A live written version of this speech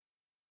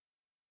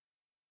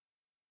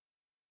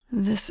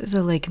This is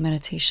a lake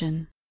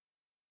meditation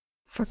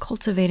for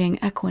cultivating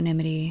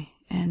equanimity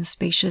and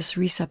spacious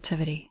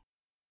receptivity.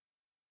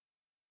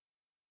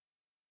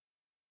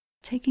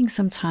 Taking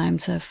some time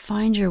to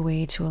find your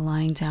way to a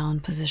lying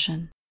down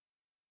position.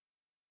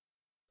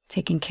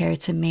 Taking care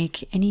to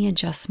make any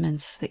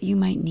adjustments that you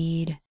might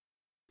need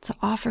to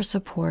offer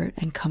support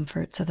and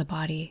comfort to the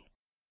body.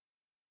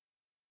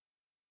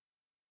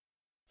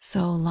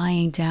 So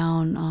lying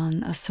down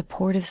on a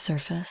supportive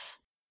surface,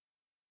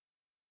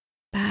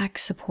 back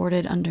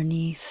supported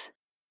underneath,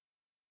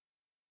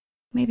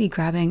 maybe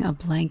grabbing a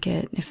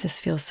blanket if this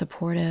feels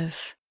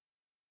supportive,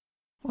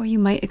 or you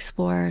might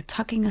explore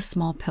tucking a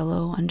small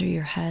pillow under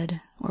your head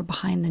or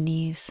behind the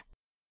knees.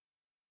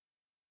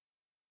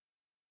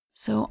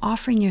 So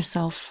offering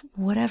yourself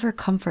whatever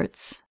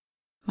comforts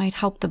might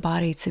help the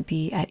body to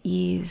be at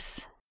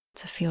ease,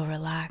 to feel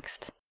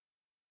relaxed.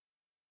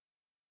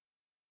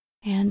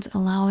 And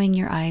allowing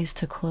your eyes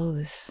to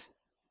close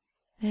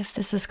if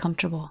this is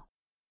comfortable.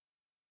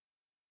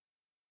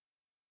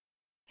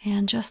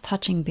 And just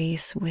touching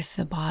base with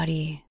the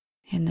body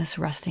in this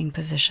resting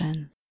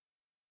position.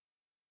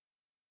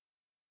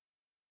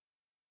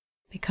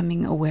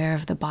 Becoming aware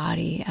of the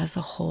body as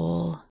a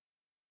whole,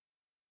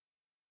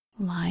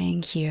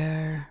 lying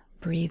here,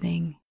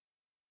 breathing,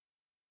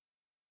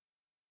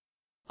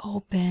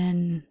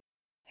 open,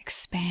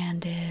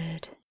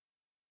 expanded,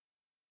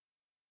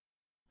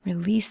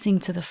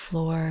 releasing to the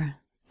floor,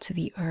 to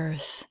the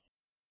earth,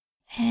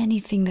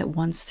 anything that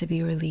wants to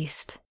be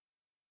released.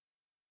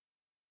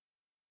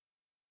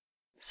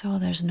 So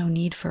there's no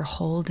need for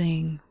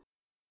holding,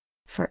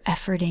 for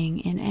efforting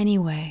in any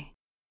way.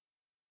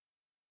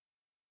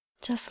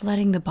 Just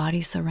letting the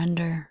body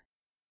surrender,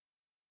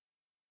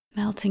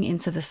 melting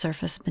into the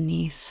surface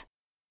beneath,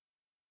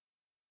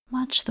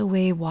 much the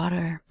way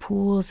water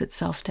pools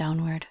itself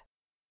downward.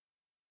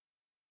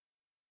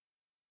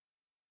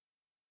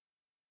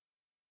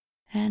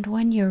 And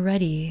when you're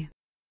ready,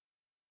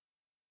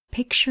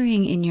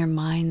 picturing in your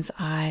mind's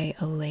eye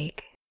a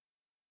lake,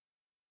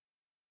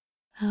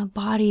 a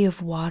body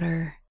of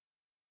water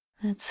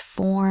that's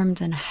formed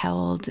and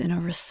held in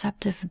a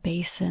receptive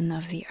basin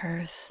of the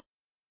earth.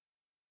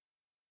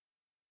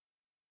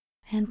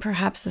 And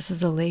perhaps this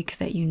is a lake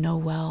that you know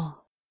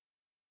well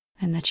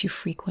and that you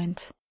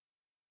frequent,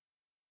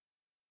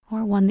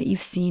 or one that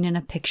you've seen in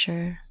a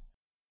picture.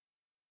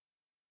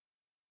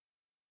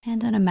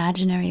 And an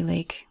imaginary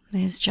lake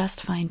is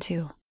just fine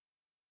too.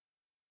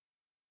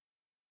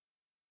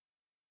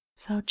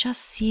 So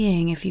just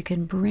seeing if you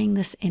can bring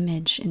this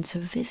image into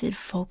vivid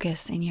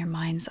focus in your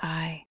mind's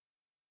eye.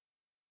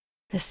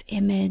 This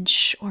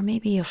image, or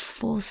maybe a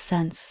full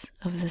sense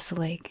of this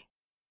lake.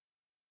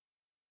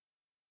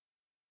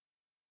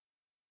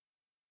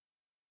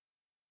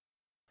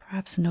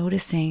 Perhaps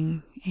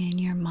noticing in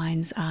your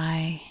mind's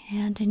eye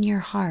and in your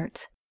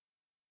heart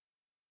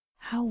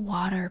how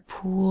water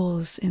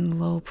pools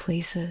in low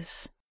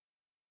places.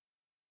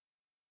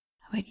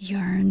 How it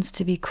yearns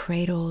to be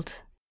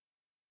cradled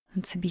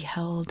and to be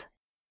held.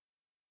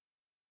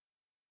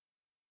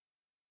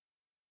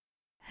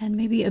 And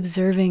maybe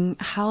observing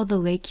how the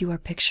lake you are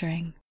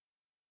picturing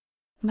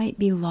might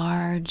be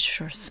large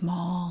or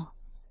small,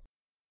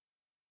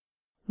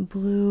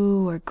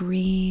 blue or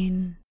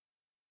green,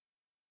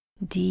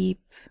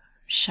 deep,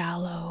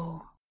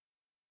 shallow.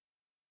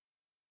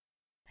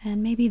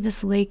 And maybe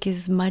this lake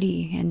is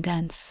muddy and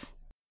dense,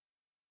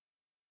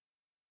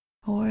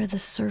 or the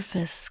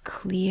surface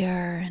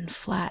clear and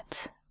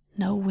flat,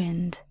 no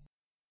wind.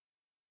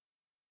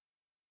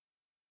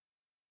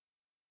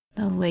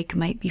 The lake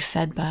might be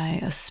fed by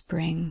a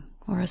spring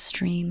or a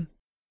stream,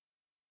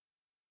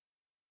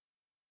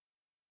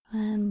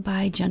 and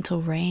by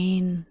gentle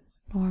rain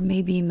or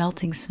maybe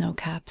melting snow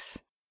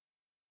caps.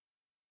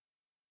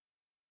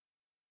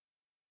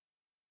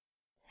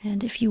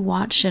 And if you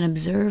watch and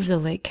observe the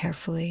lake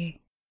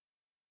carefully,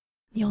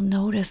 you'll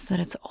notice that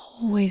it's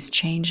always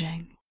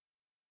changing,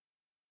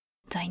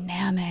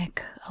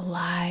 dynamic,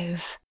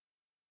 alive,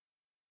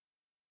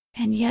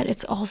 and yet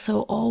it's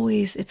also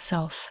always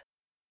itself,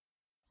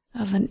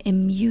 of an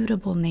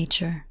immutable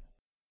nature.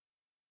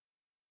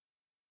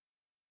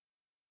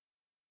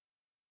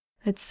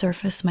 Its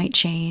surface might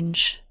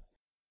change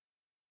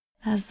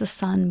as the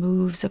sun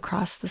moves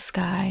across the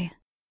sky,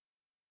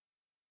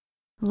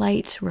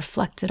 light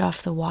reflected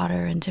off the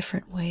water in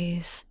different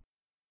ways.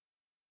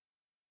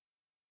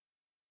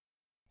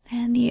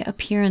 And the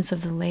appearance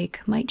of the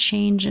lake might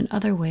change in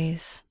other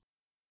ways,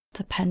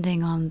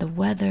 depending on the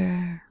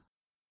weather,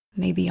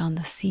 maybe on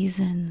the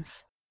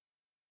seasons.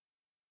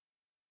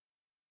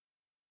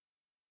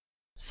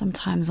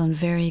 Sometimes on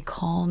very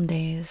calm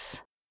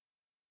days,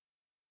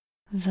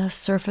 the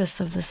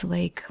surface of this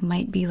lake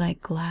might be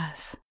like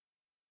glass,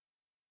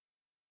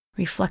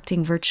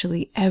 reflecting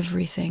virtually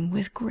everything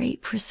with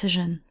great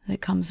precision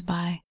that comes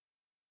by.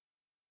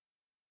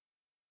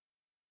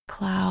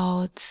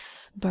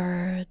 Clouds,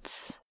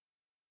 birds,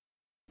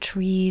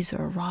 trees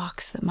or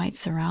rocks that might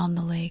surround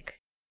the lake,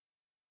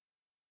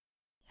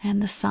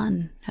 and the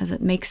sun as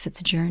it makes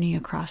its journey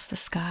across the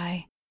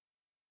sky.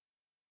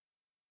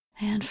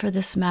 and for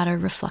this matter,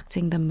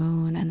 reflecting the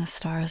moon and the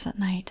stars at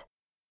night.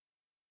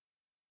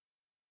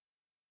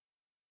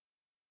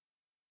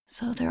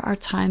 So there are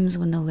times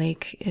when the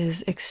lake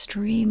is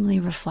extremely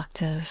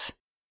reflective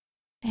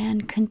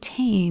and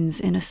contains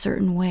in a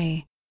certain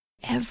way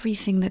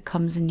everything that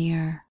comes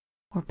near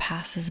or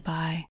passes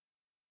by.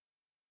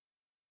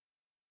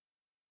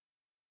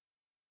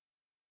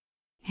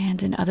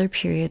 And in other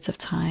periods of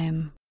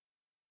time,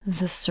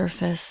 the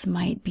surface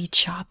might be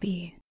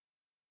choppy,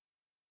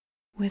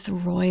 with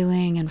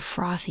roiling and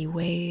frothy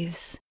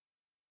waves.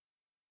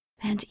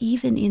 And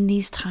even in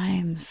these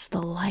times,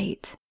 the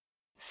light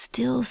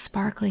still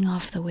sparkling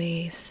off the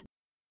waves,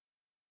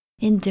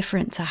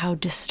 indifferent to how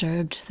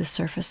disturbed the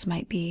surface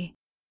might be.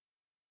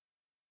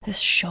 This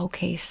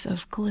showcase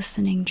of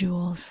glistening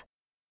jewels.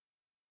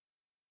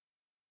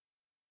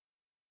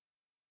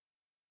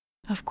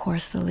 Of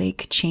course, the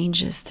lake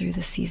changes through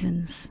the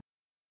seasons.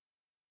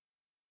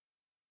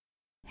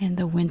 In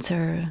the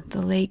winter,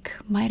 the lake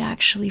might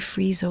actually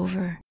freeze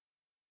over,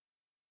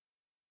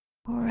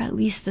 or at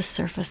least the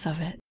surface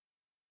of it.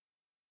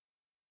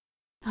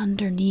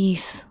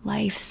 Underneath,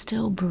 life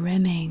still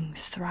brimming,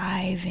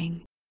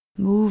 thriving,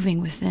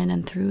 moving within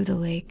and through the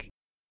lake.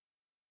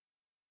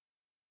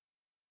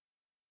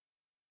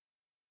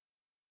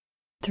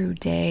 Through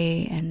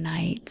day and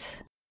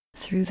night,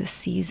 through the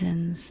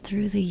seasons,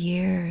 through the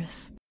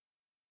years,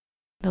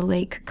 the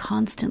lake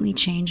constantly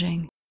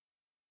changing,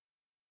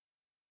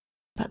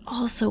 but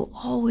also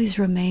always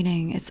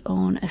remaining its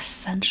own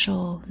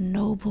essential,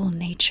 noble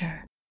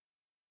nature.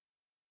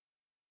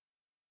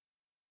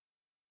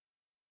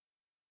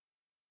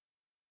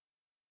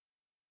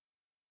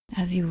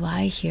 As you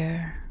lie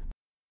here,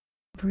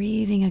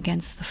 breathing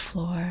against the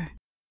floor,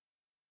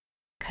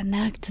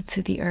 connected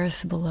to the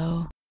earth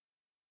below,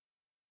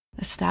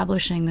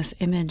 establishing this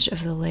image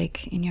of the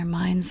lake in your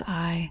mind's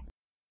eye,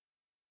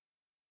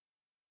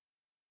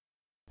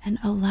 and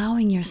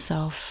allowing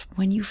yourself,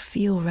 when you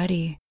feel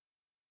ready,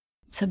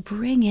 to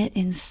bring it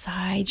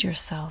inside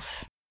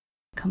yourself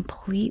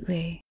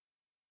completely,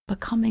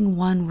 becoming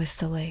one with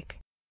the lake,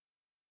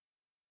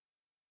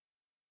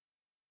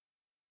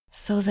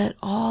 so that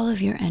all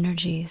of your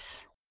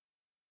energies,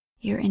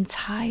 your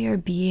entire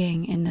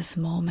being in this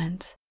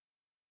moment,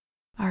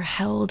 are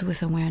held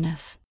with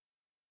awareness.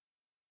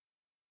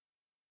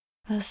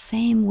 The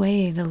same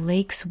way the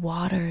lake's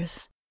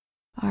waters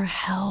are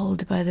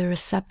held by the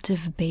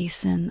receptive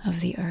basin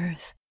of the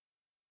earth,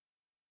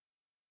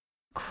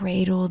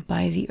 cradled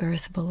by the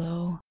earth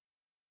below.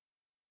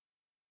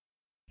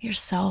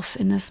 Yourself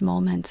in this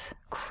moment,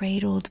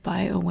 cradled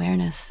by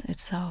awareness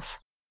itself.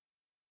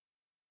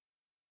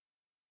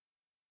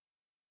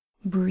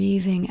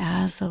 Breathing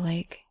as the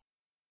lake.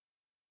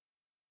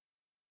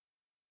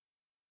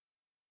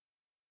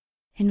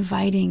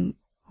 Inviting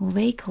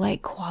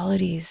lake-like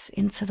qualities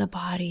into the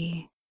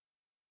body,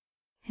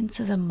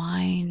 into the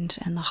mind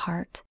and the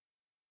heart.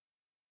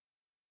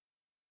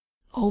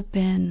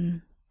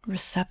 Open,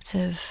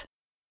 receptive,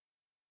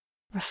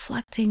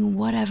 reflecting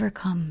whatever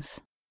comes.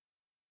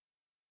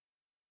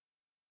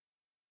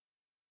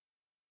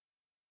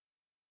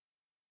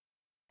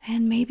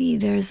 And maybe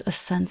there's a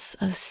sense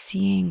of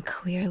seeing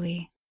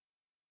clearly,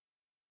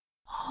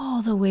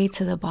 all the way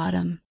to the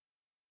bottom.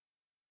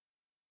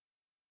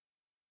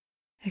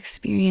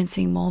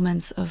 Experiencing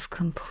moments of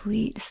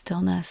complete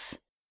stillness,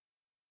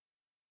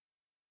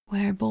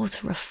 where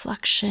both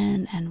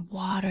reflection and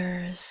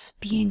waters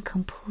being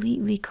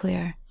completely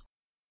clear.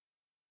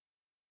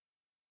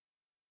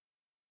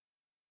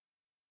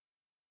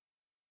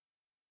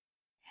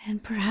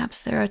 And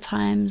perhaps there are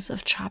times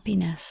of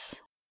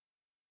choppiness,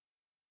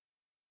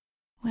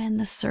 when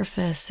the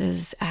surface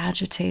is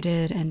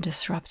agitated and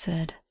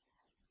disrupted,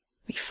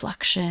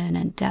 reflection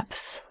and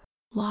depth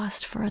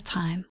lost for a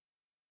time.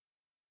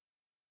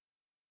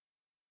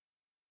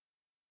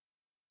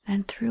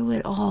 And through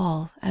it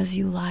all, as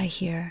you lie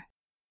here,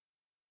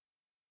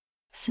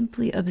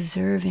 simply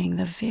observing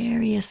the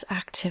various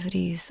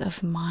activities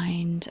of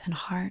mind and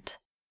heart,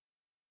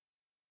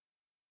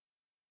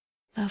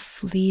 the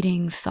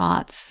fleeting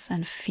thoughts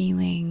and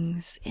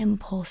feelings,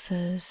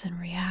 impulses and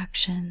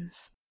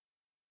reactions,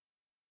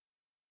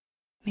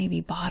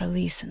 maybe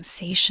bodily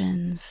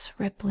sensations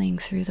rippling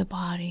through the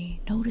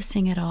body,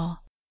 noticing it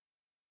all.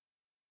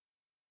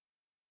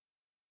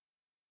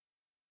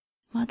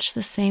 Much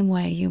the same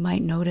way you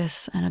might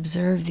notice and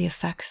observe the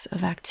effects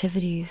of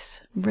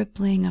activities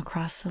rippling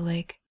across the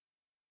lake.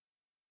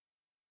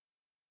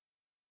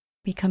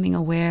 Becoming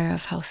aware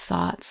of how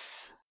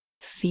thoughts,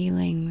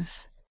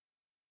 feelings,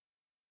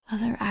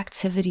 other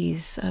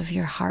activities of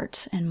your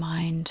heart and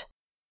mind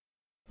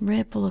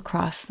ripple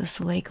across this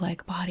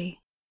lake-like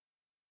body.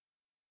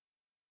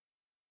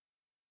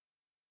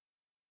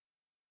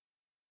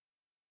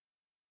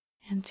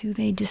 And do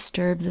they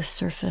disturb the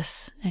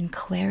surface and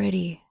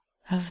clarity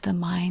of the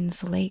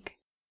mind's lake?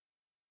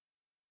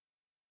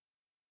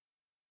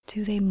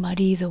 Do they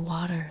muddy the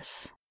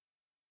waters?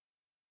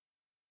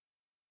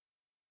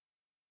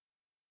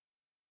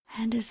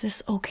 And is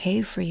this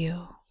okay for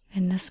you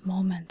in this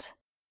moment?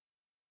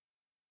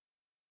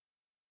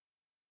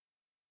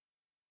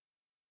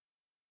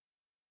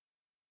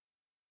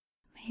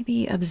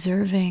 Maybe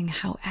observing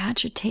how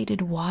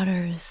agitated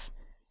waters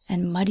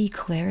and muddy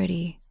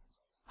clarity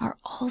are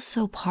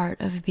also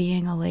part of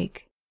being a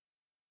lake.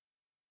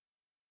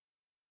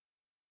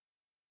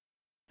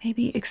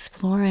 Maybe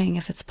exploring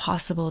if it's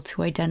possible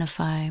to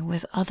identify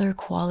with other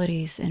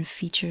qualities and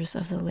features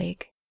of the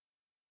lake.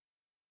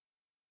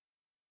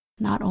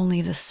 Not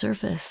only the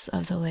surface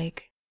of the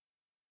lake,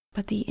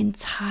 but the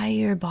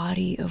entire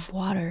body of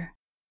water,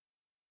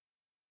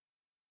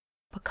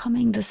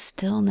 becoming the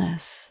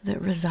stillness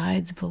that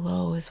resides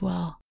below as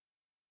well.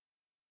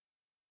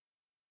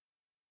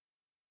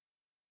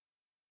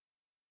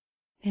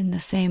 In the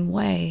same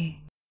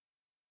way,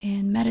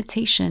 in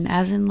meditation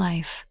as in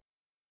life,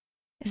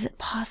 is it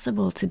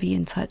possible to be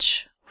in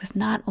touch with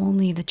not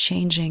only the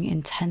changing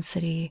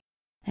intensity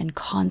and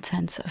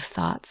content of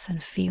thoughts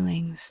and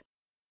feelings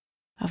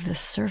of the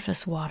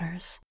surface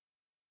waters,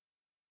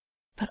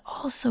 but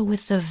also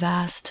with the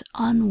vast,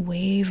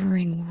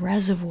 unwavering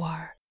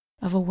reservoir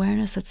of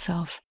awareness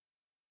itself,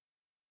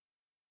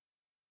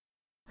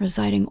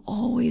 residing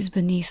always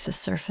beneath the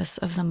surface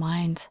of the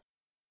mind,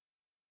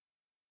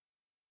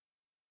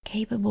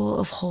 capable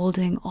of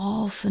holding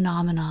all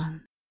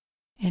phenomenon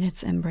in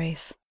its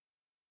embrace.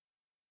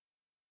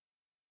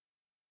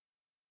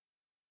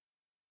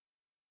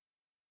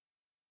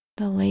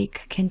 The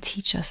lake can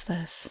teach us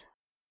this.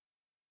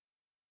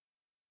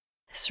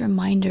 This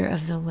reminder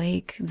of the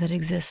lake that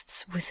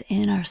exists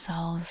within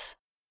ourselves.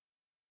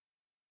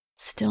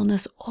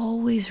 Stillness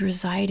always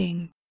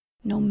residing,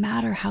 no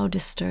matter how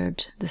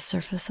disturbed the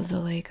surface of the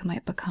lake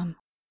might become.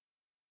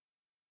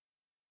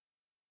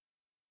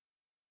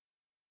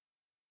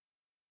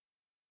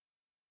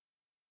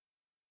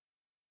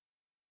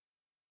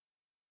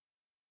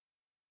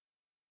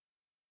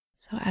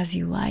 So as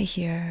you lie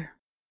here,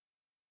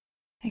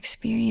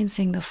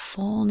 experiencing the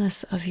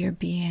fullness of your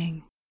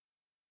being,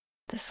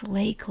 this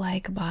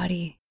lake-like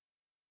body,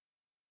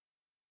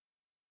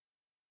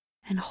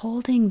 and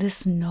holding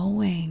this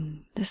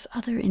knowing, this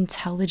other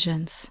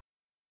intelligence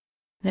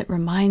that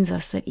reminds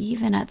us that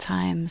even at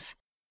times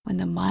when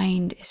the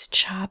mind is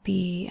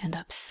choppy and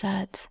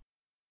upset,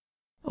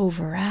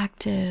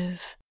 overactive,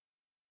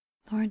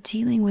 or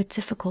dealing with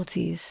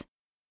difficulties,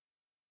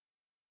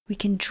 we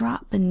can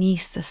drop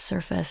beneath the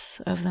surface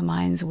of the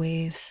mind's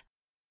waves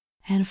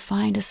and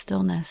find a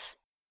stillness,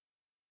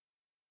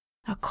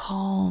 a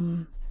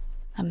calm,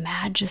 a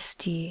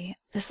majesty,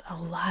 this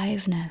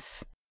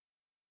aliveness,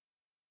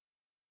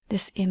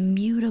 this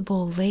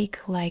immutable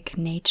lake-like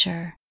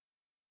nature,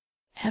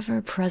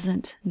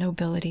 ever-present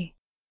nobility,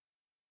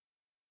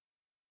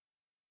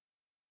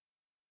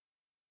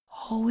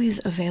 always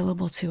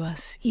available to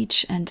us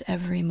each and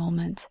every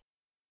moment,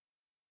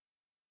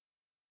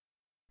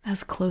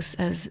 as close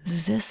as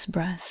this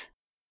breath,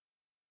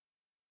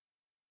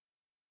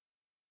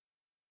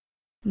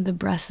 the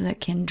breath that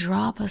can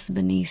drop us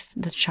beneath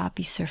the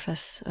choppy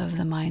surface of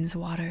the mind's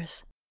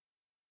waters.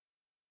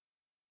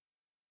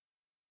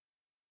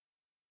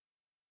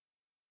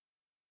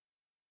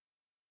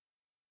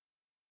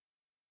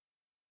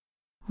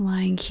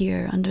 Lying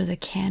here under the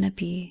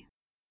canopy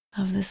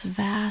of this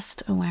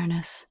vast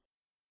awareness,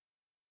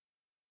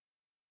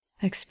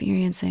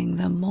 experiencing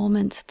the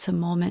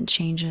moment-to-moment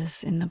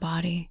changes in the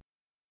body,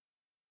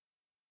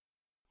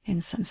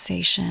 in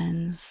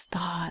sensations,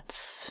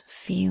 thoughts,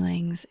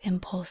 feelings,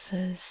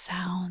 impulses,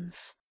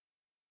 sounds,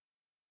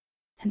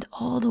 and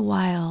all the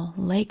while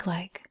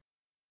lake-like,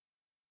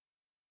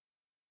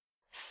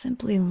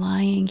 simply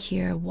lying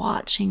here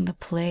watching the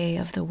play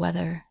of the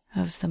weather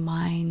of the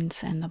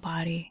mind and the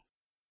body,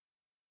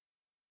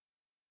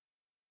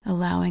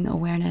 allowing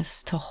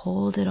awareness to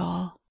hold it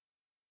all,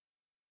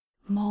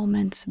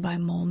 moment by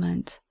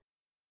moment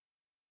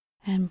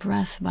and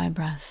breath by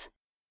breath,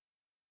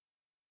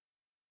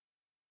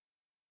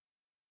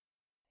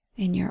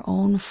 in your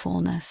own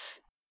fullness,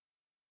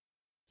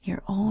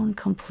 your own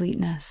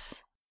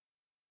completeness,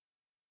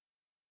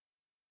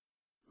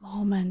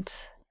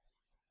 moment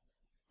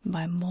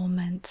by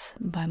moment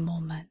by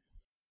moment.